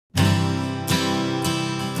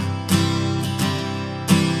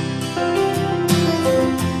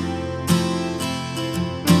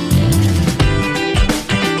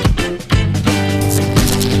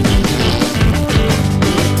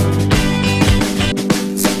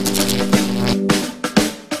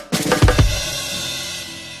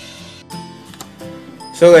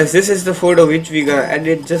So guys, this is the photo which we gonna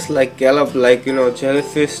edit just like Calop, like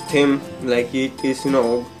jellyfish theme, like it is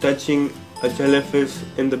touching a jellyfish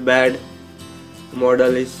in the bed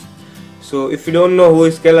model is. So if you don't know who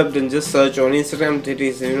is Calop, then just search on Instagram. It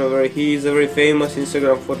is he is a very famous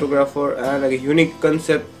Instagram photographer, and a unique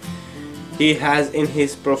concept he has in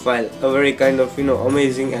his profile, a very kind of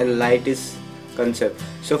amazing and lightest concept.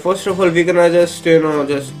 So first of all, we're gonna just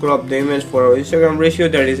just crop the image for our Instagram ratio,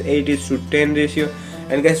 that is 8:10 ratio.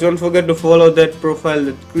 And guys, don't forget to follow that profile,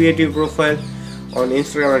 that creative profile on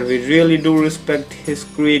Instagram, and we really do respect his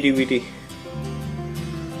creativity.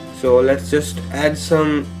 So let's just add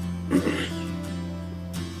some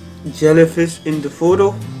jellyfish in the photo.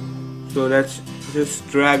 So let's just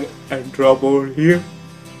drag and drop over here.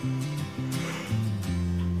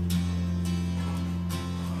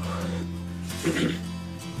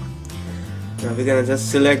 Now we're gonna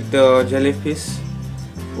just select the jellyfish,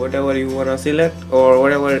 whatever you wanna select, or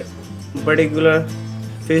whatever particular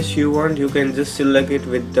fish you want, you can just select it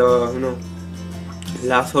with the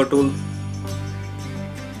lasso tool.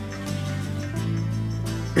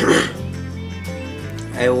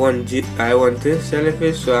 I want this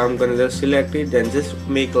jellyfish, so I'm gonna just select it and just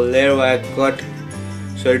make a layer by a cut,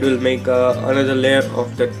 so it will make another layer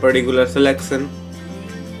of that particular selection.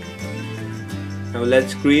 Now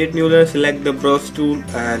let's create new layer. Select the brush tool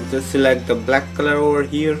and just select the black color over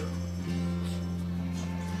here,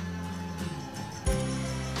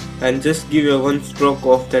 and just give a one stroke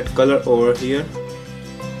of that color over here.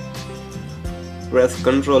 Press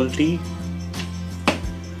Ctrl T.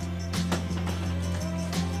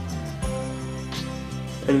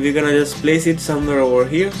 And we're gonna just place it somewhere over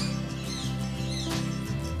here,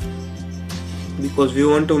 because we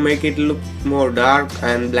want to make it look more dark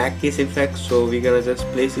and blackish effect. So we're gonna just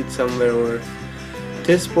place it somewhere over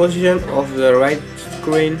this position of the right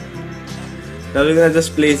screen. Now we're gonna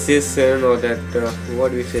just place this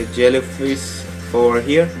what we say, jellyfish over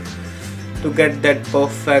here, to get that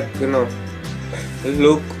perfect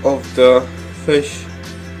look of the fish.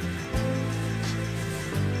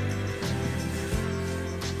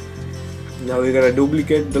 Now we're gonna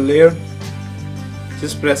duplicate the layer.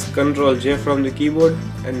 Just press Ctrl J from the keyboard,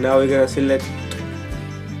 and now we're gonna select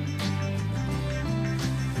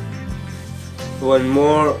one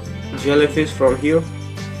more jellyfish from here.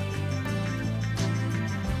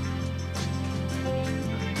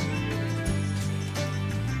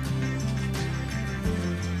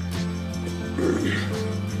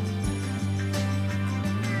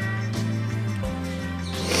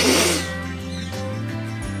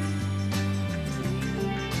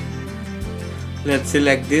 Let's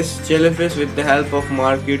select this jellyfish with the help of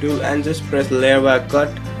marquee tool and just press layer by cut.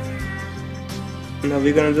 Now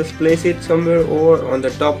we're gonna just place it somewhere over on the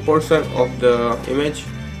top portion of the image.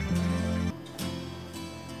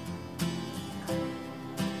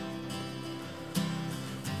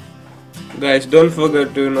 Guys, don't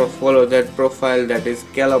forget to follow that profile, that is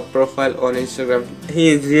Calop profile on Instagram. He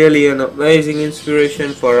is really an amazing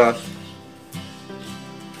inspiration for us.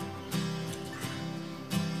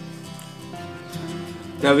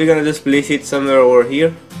 Now we're gonna just place it somewhere over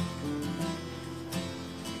here.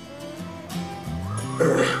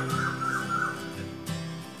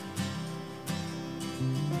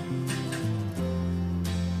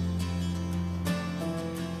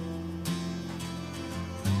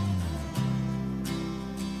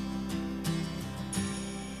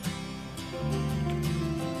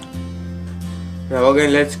 Now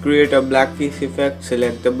again, let's create a blackish effect.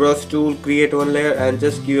 Select the brush tool, create one layer, and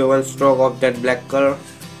just give one stroke of that black color.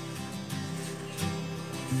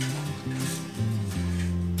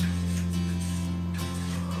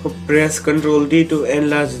 Press Ctrl D to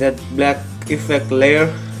enlarge that black effect layer.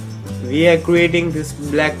 We are creating this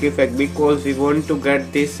black effect because we want to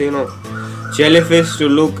get this jellyfish to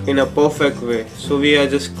look in a perfect way. So we are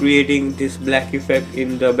just creating this black effect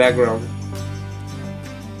in the background.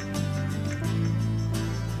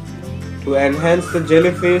 To enhance the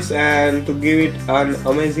jellyfish and to give it an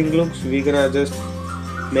amazing looks, we're gonna just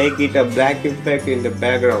make it a black effect in the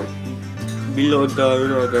background below the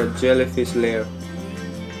the jellyfish layer.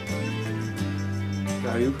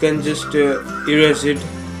 Now you can just erase it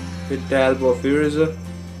with the help of eraser.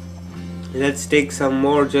 Let's take some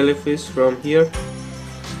more jellyfish from here.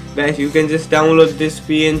 Guys, you can just download this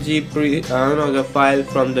PNG the file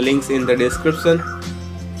from the links in the description.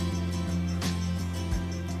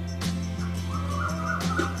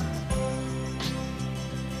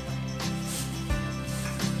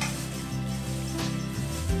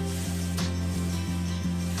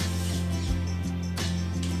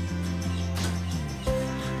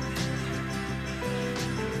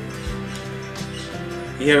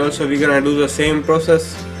 here also we're gonna do the same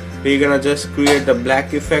process. We're gonna just create the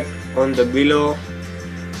black effect on the below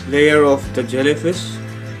layer of the jellyfish.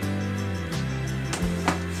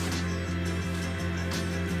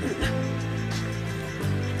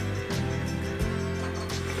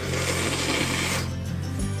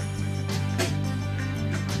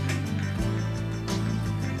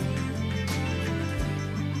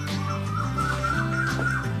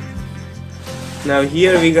 Now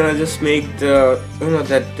here we're gonna just make the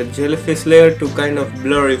the jellyfish layer to kind of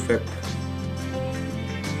blur effect.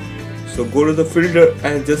 So go to the filter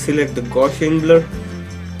and just select the Gaussian blur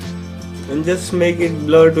and just make it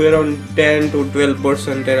blur to around 10 to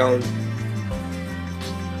 12% around.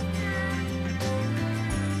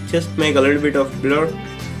 Just make a little bit of blur.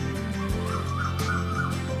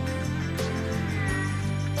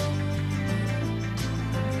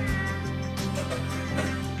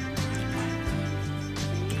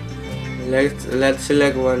 Let's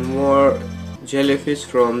select one more jellyfish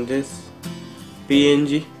from this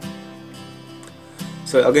PNG.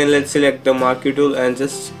 So again, let's select the marquee tool and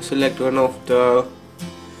just select one of the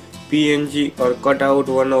PNG, or cut out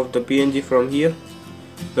one of the PNG from here.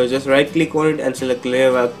 So just right click on it and select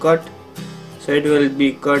layer while cut, so it will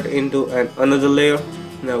be cut into another layer.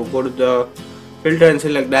 Now go to the filter and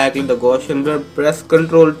select directly the Gaussian blur, press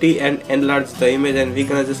Ctrl T and enlarge the image, and we're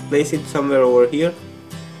gonna just place it somewhere over here.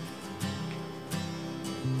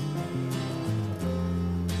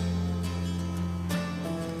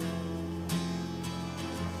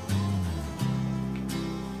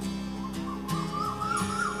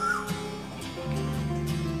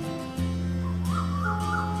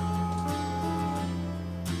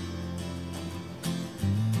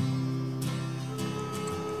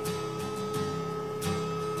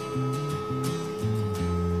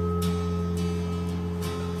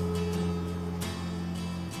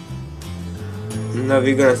 Now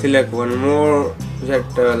we're gonna select one more that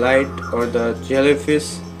light or the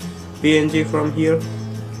jellyfish PNG from here.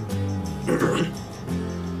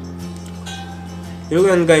 You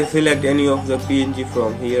can guys select any of the PNG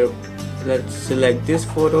from here. Let's select this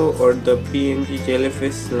photo or the PNG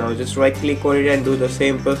jellyfish. Now just right click on it and do the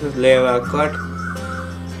same process, layer cut.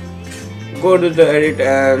 Go to the edit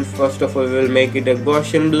and first of all we'll make it a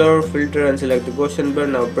Gaussian blur, filter and select the Gaussian blur.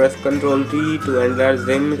 Now press Ctrl T to enlarge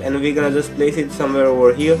the image, and we're gonna just place it somewhere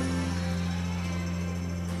over here.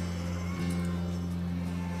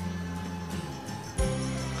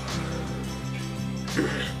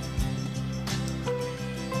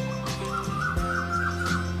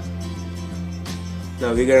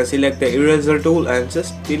 Now we're gonna select the eraser tool and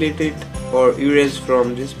just delete it or erase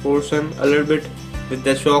from this portion a little bit with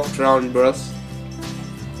the soft round brush.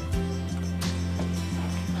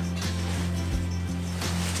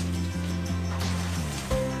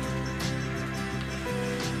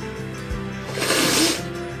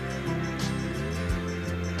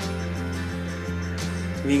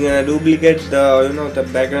 We're gonna duplicate the the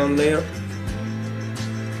background layer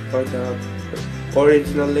or the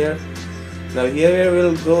original layer. Now here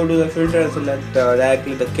we'll go to the filter and select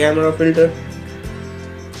directly the camera filter.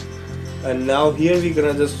 And now here we're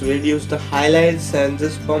gonna just reduce the highlights and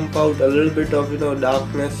just pump out a little bit of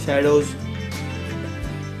darkness, shadows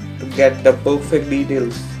to get the perfect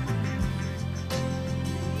details.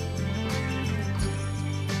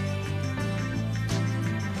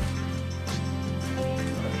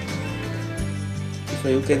 So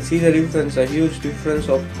you can see the difference, a huge difference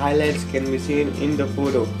of highlights can be seen in the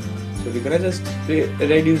photo. So we're gonna just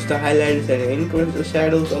reduce the highlights and increase the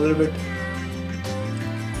shadows a little bit.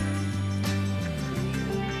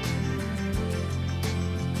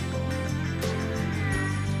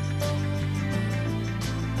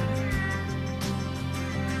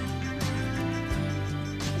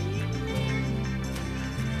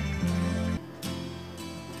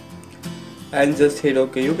 And just hit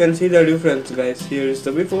OK. You can see the difference, guys. Here is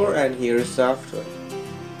the before and here is the after.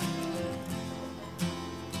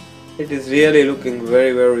 It is really looking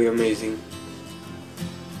very amazing.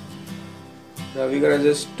 Now we're gonna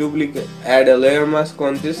just add a layer mask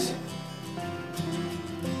on this.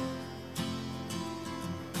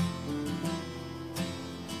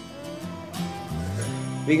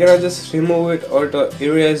 We're gonna just remove it or to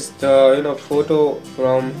erase the photo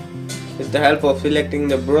from with the help of selecting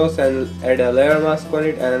the brush and add a layer mask on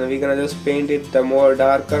it, and we're gonna just paint it the more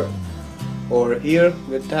darker over here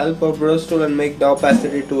with the help of brush tool and make the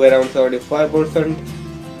opacity to around 75%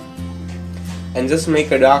 and just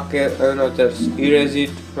make a dark just erase it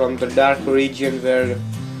from the dark region where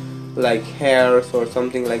like hairs or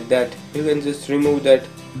something like that. You can just remove that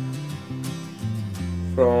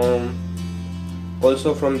from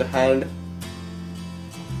also from the hand.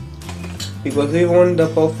 because we want the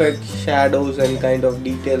perfect shadows and kind of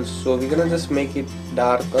details, so we're gonna just make it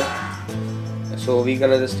darker. So we're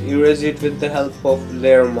gonna just erase it with the help of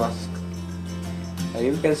layer mask, and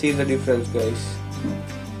you can see the difference, guys.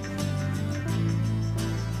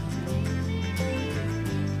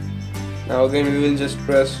 Now again we will just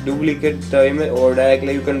press duplicate the image, or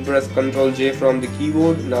directly you can press Ctrl J from the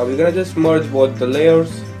keyboard. Now we're gonna just merge both the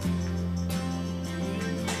layers.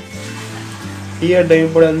 Here the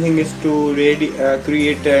important thing is to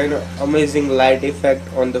create an amazing light effect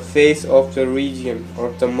on the face of the region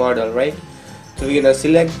of the model, right? So we're gonna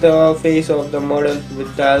select the face of the model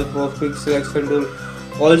with the help of quick selection tool.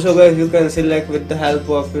 Also guys, you can select with the help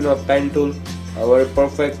of pen tool very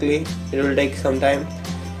perfectly. It will take some time.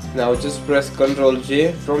 Now just press Ctrl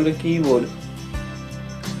J from the keyboard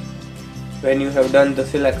when you have done the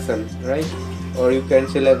selection, right? Or you can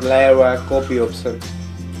select layer or copy option.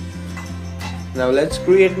 Now let's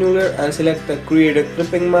create new layer and select the create a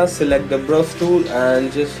clipping mask. Select the brush tool,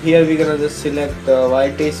 and just here we're gonna just select the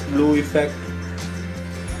whitish blue effect,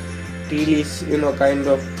 tealish kind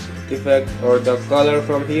of effect, or the color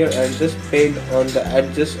from here, and just paint on the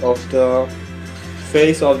edges of the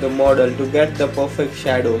face of the model to get the perfect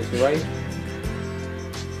shadows, right?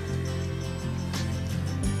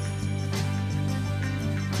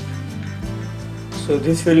 So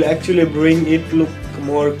this will actually bring it look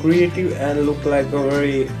more creative and look like a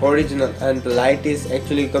very original, and the light is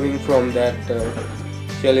actually coming from that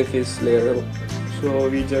jellyfish layer. So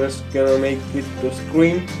we just gonna make it to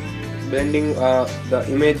screen blending the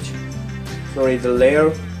image, the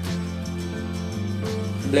layer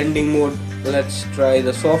blending mode. Let's try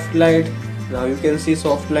the soft light. Now you can see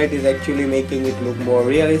soft light is actually making it look more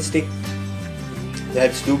realistic.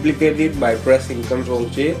 Let's duplicate it by pressing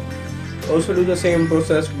Ctrl J. Also do the same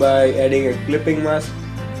process by adding a clipping mask,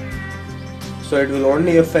 so it will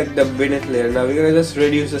only affect the beneath layer. Now we're gonna just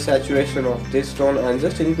reduce the saturation of this tone and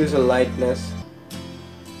just increase the lightness.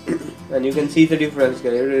 And you can see the difference,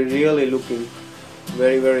 guys. It's really looking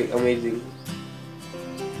very amazing.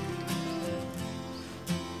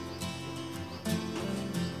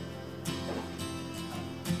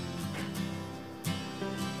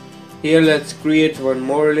 Here let's create one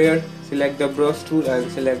more layer. Select the brush tool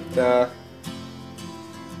and select the,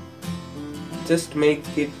 just make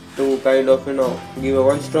it to kind of give a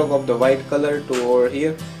one stroke of the white color to over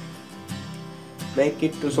here. Make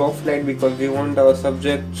it to soft light because we want our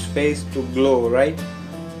subject's face to glow, right?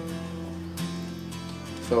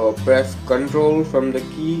 So press Ctrl from the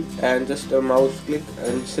key and just a mouse click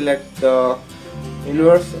and select the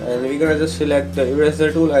inverse, and we're gonna just select the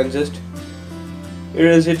eraser tool and just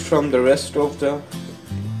erase it from the rest of the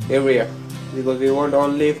area, because we want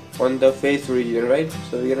only on the face region, right?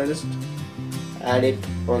 So we're gonna just add it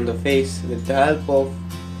on the face with the help of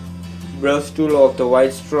brush tool of the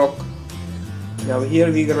white stroke. Now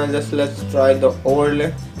here we're gonna just, let's try the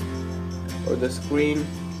overlay or the screen.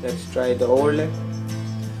 Let's try the overlay.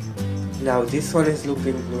 Now this one is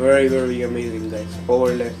looking very amazing, guys.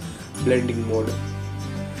 Overlay blending mode.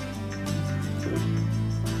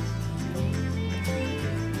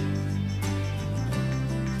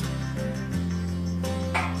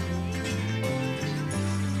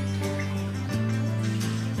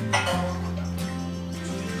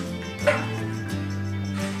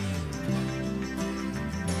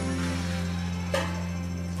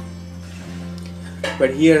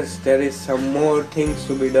 But here there is some more things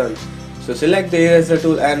to be done. So select the eraser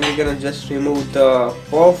tool and we're gonna just remove the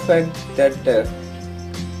perfect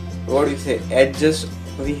edges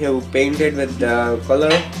we have painted with the color.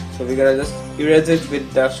 So we're gonna just erase it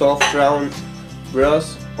with the soft round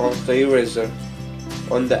brush of the eraser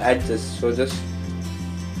on the edges. So just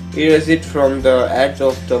erase it from the edge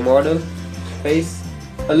of the model face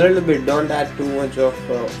a little bit. Don't add too much of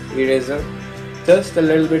eraser. Just a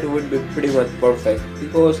little bit would be pretty much perfect,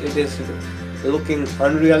 because it is looking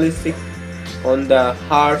unrealistic on the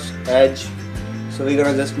harsh edge. So we're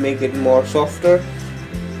gonna just make it more softer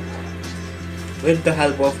with the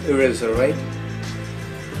help of eraser, right?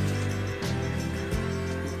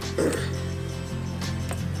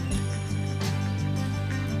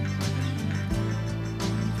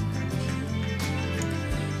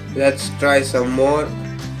 Let's try some more,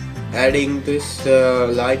 adding this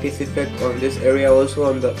lightish effect on this area, also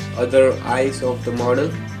on the other eyes of the model.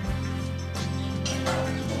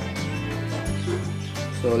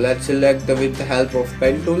 So let's select with the help of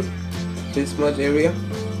pen tool this much area.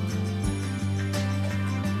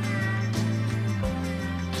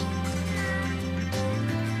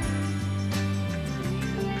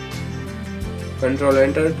 Ctrl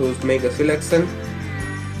Enter to make a selection.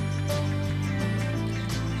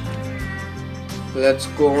 Let's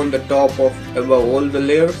go on the top of above all the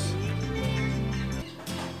layers.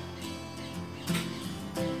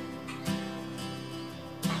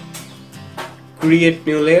 Create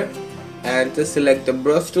new layer and just select the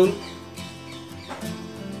brush tool.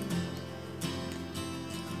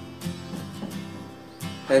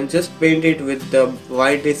 And just paint it with the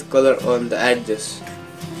whitish color on the edges,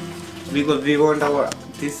 because we want our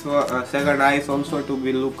second eyes also to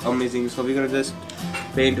be look amazing. So we're gonna just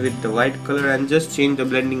paint with the white color and just change the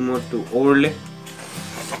blending mode to overlay.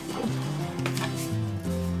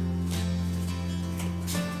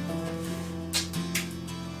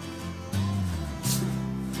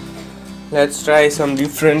 Let's try some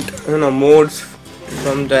different modes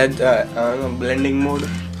from that blending mode.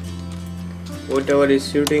 Whatever is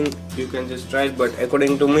suiting, you can just try it, but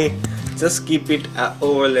according to me, just keep it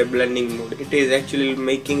overlay blending mode. It is actually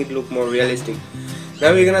making it look more realistic.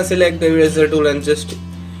 Now we're gonna select the eraser tool and just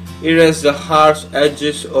erase the harsh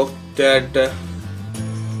edges of that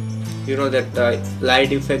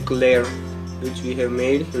light effect layer which we have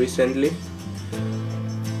made recently.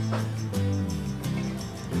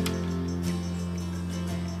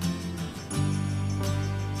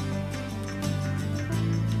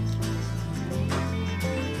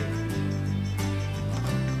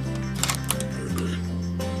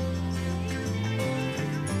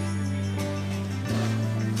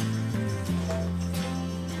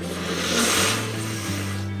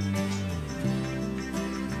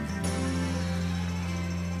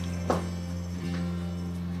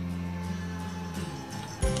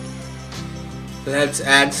 Let's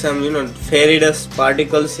add some fairy dust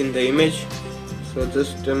particles in the image. So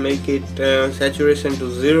just make it saturation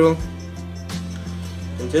to 0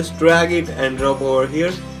 and just drag it and drop over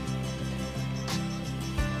here.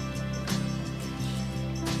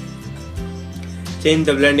 Change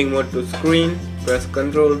the blending mode to screen, press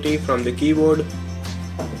Ctrl T from the keyboard.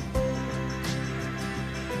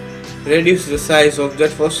 Reduce the size of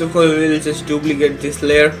that. First of all, we will just duplicate this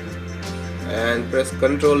layer and press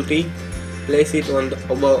Ctrl T. Place it on the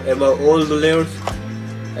above all the layers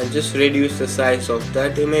and just reduce the size of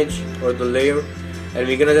that image or the layer, and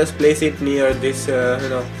we're gonna just place it near this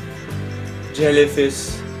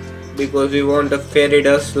jellyfish, because we want a fairy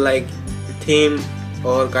dust like theme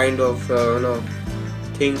or kind of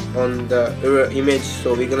thing on the image.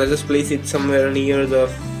 So we're gonna just place it somewhere near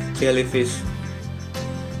the jellyfish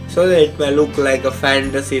so that it may look like a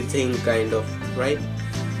fantasy thing kind of, right?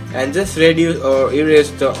 And just reduce or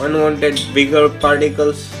erase the unwanted bigger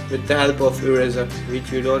particles with the help of eraser,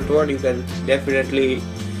 which you don't want. You can definitely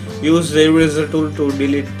use the eraser tool to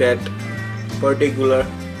delete that particular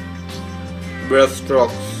brush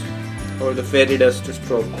strokes or the fairy dust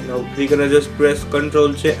stroke. Now we're gonna just press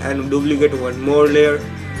Ctrl J and duplicate one more layer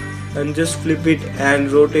and just flip it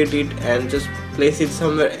and rotate it and just place it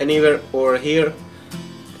somewhere anywhere over here.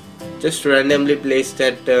 Just randomly place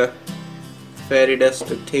that fairy dust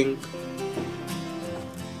thing.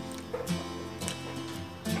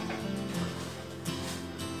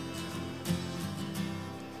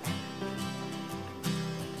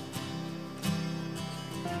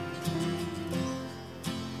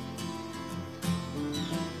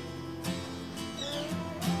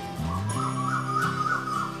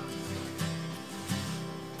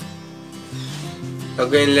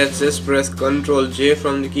 Again, let's just press Ctrl J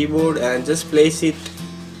from the keyboard and just place it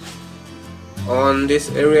on this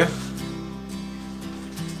area.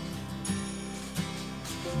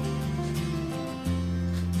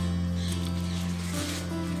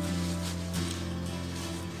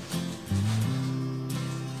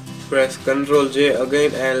 Press Ctrl J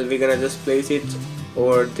again and we're gonna just place it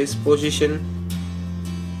over this position.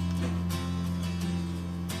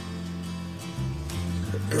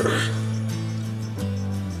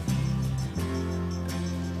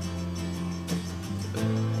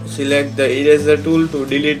 Select the eraser tool to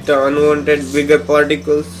delete the unwanted bigger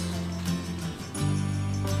particles.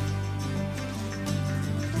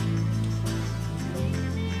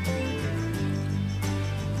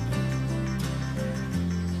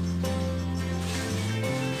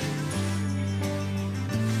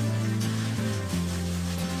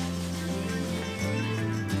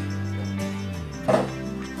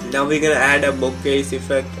 Now we're gonna add a bokeh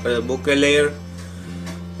effect or a bokeh layer,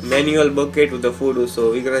 manual bokeh to the photo.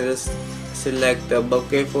 So we're gonna just select the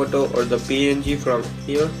bokeh photo or the PNG from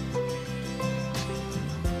here.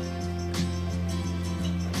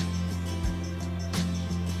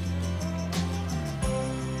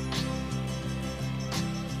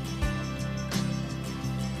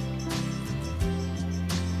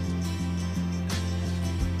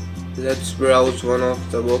 Let's browse one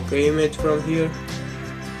of the bokeh image from here.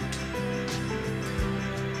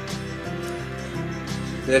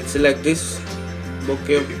 Let's select this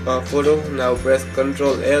bokeh photo. Now press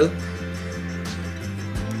Ctrl L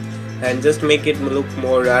and just make it look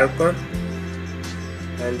more darker,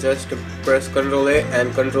 and just press Ctrl A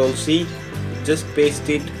and Ctrl C. Just paste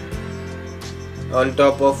it on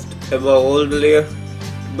top of above all the layer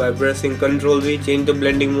by pressing Ctrl V. Change the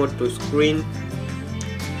blending mode to screen.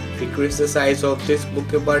 Decrease the size of this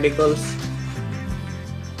bokeh particles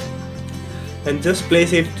and just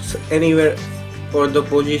place it anywhere or the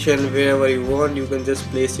position wherever you want. You can just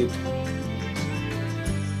place it.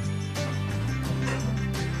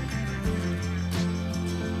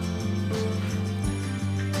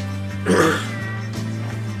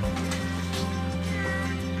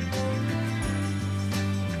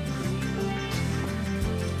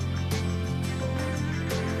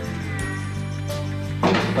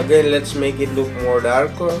 Again, let's make it look more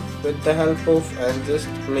darker with the help of, and just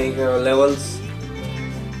make levels,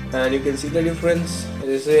 and you can see the difference. It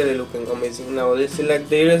is really looking amazing. Now let's select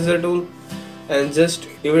the eraser tool and just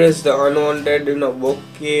erase the unwanted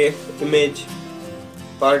bokeh image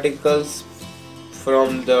particles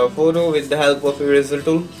from the photo with the help of eraser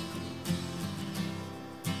tool.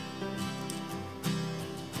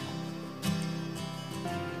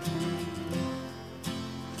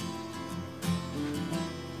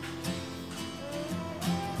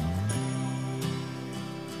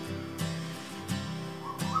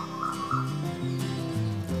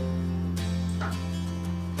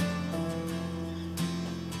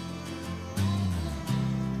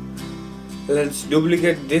 Let's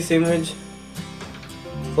duplicate this image.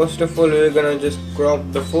 First of all, we're gonna just crop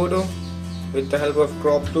the photo with the help of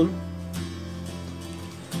crop tool.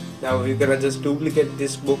 Now we're gonna just duplicate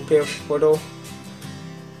this bokeh photo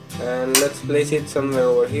and let's place it somewhere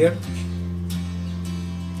over here.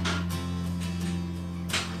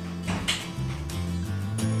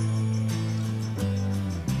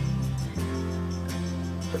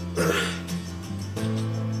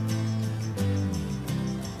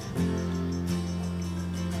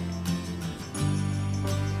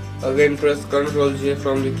 Again, press Ctrl J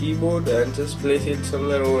from the keyboard and just place it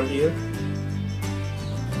somewhere over here.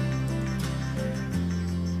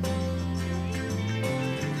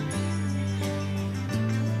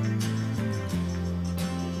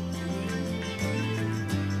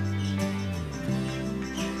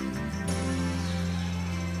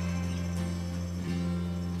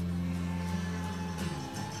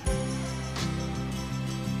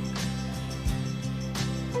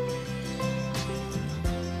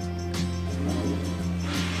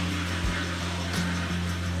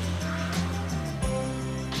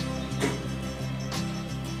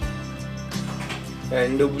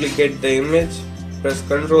 And duplicate the image, press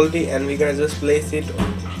Ctrl D, and we're gonna just place it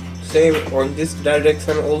same on this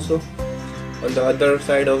direction, also on the other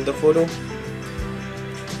side of the photo.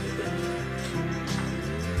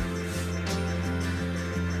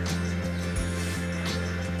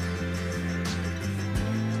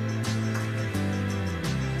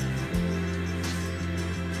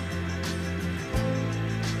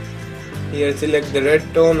 Here select the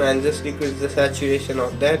red tone and just decrease the saturation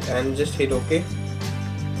of that and just hit OK.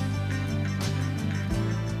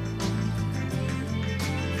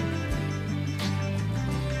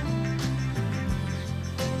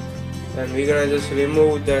 And we're gonna just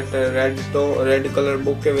remove that red color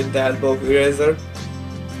bokeh with the help of eraser.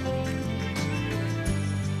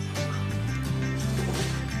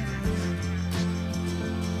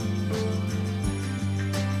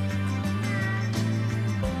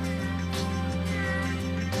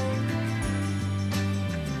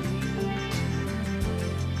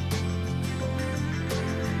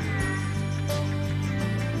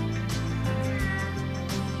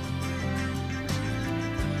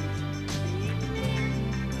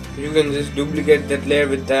 You can just duplicate that layer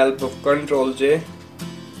with the help of Ctrl J.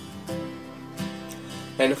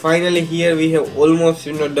 And finally here we have almost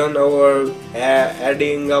done our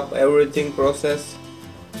adding up everything process.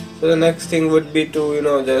 So the next thing would be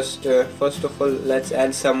to just first of all, let's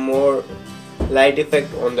add some more light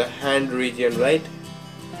effect on the hand region, right?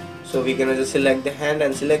 So we're gonna just select the hand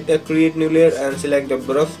and select the create new layer and select the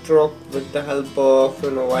brush stroke with the help of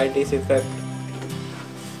whitish effect.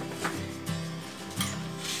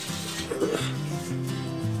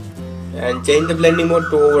 And change the blending mode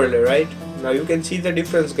to overlay, right? Now you can see the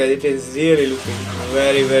difference, guys. It is really looking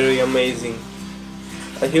very amazing.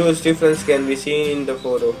 A huge difference can be seen in the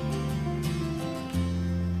photo.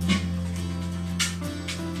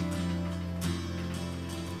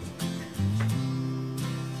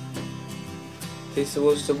 This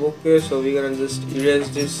was the bokeh, so we're gonna just erase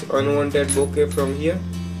this unwanted bokeh from here.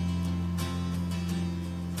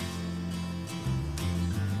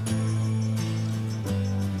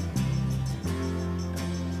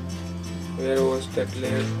 Where was that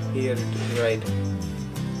layer? Here it is, right.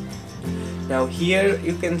 Now here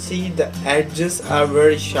you can see the edges are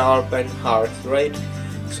very sharp and harsh, right?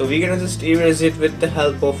 So we're gonna just erase it with the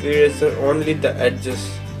help of eraser, only the edges.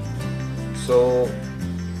 So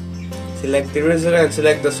select eraser and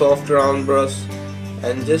select the soft round brush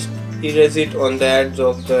and just erase it on the edge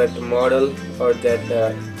of that model or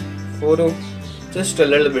that photo, just a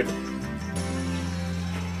little bit.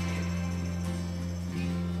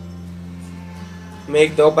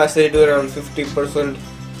 Make the opacity to around 50%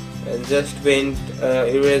 and just paint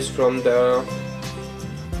erase from the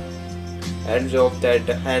edge of that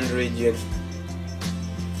hand region.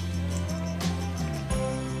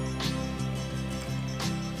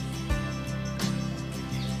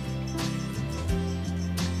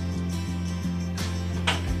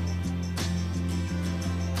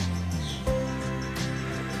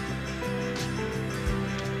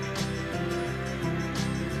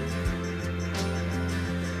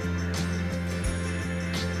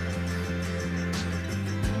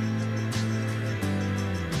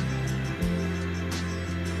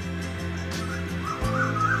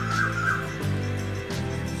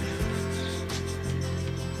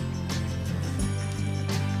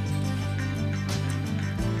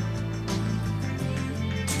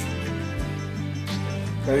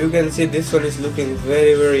 Now you can see this one is looking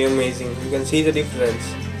very amazing. You can see the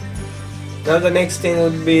difference. Now the next thing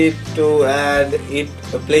would be to add it,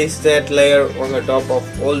 place that layer on the top of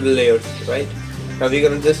all the layers, right? Now we're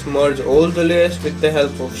gonna just merge all the layers with the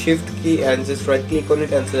help of Shift key and just right click on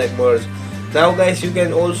it and select merge. Now guys, you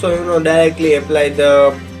can also directly apply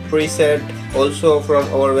the preset also from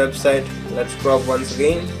our website. Let's crop once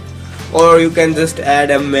again. Or you can just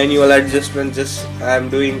add a manual adjustment, just I am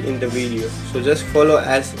doing in the video. So just follow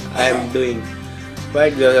as I am doing.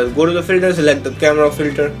 Right, go to the filter, select the camera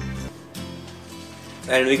filter,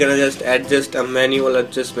 and we're gonna just adjust a manual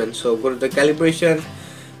adjustment. So go to the calibration,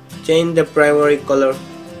 change the primary color.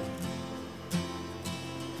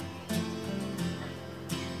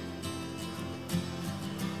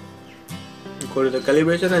 Go to the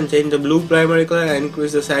calibration and change the blue primary color and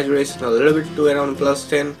increase the saturation a little bit to around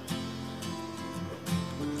 +10.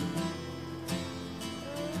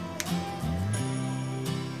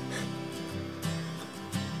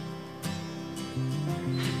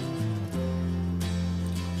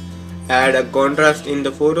 Add a contrast in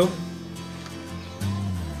the photo.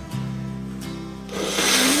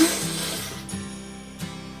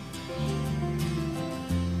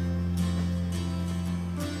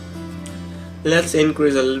 Let's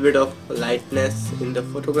increase a little bit of lightness in the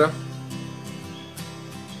photograph.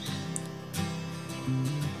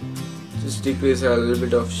 Just decrease a little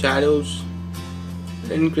bit of shadows.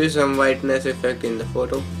 Increase some whiteness effect in the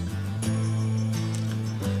photo.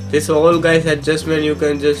 This all guys adjustment you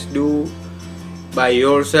can just do by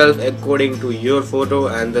yourself according to your photo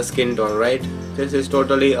and the skin tone, right? This is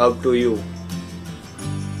totally up to you.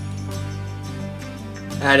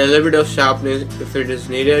 Add a little bit of sharpness if it is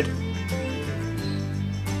needed.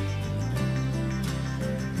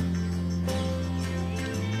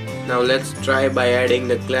 Now let's try by adding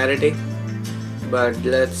the clarity, but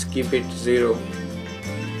let's keep it 0.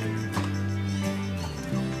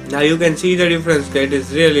 Now you can see the difference, that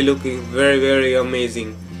is really looking very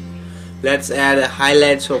amazing. Let's add a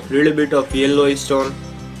highlights of little bit of yellowish tone.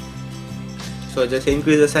 So just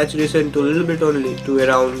increase the saturation to a little bit only, to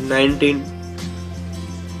around 19.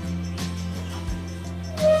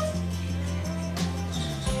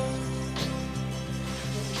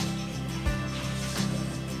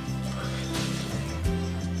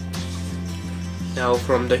 Now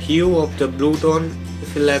from the hue of the blue tone,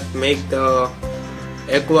 if you like, make the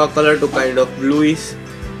aqua color to kind of bluish,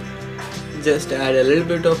 just add a little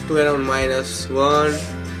bit of to around -1.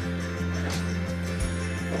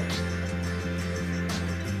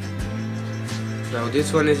 Now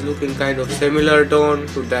this one is looking kind of similar tone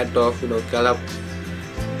to that of Calop.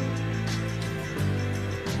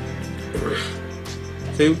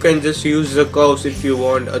 So you can just use the curves if you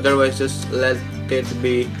want, otherwise just let it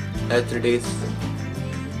be as it is.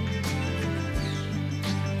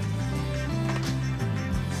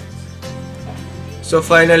 So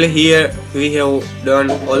finally here we have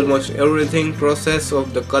done almost everything process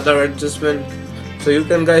of the color adjustment. So you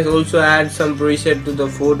can guys also add some preset to the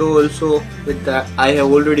photo also. With that, I have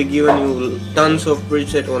already given you tons of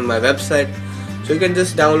preset on my website. So you can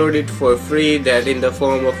just download it for free, that in the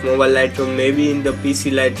form of mobile Lightroom, maybe in the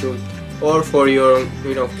PC Lightroom, or for your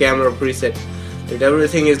camera preset. That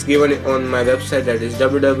everything is given on my website, that is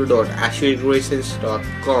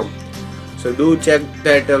www.ashvircreations.com. So do check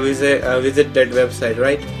that, visit that website,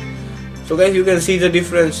 right? So guys, you can see the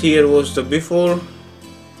difference. Here was the before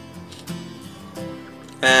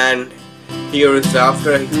and here is the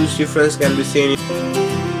after. A huge difference can be seen.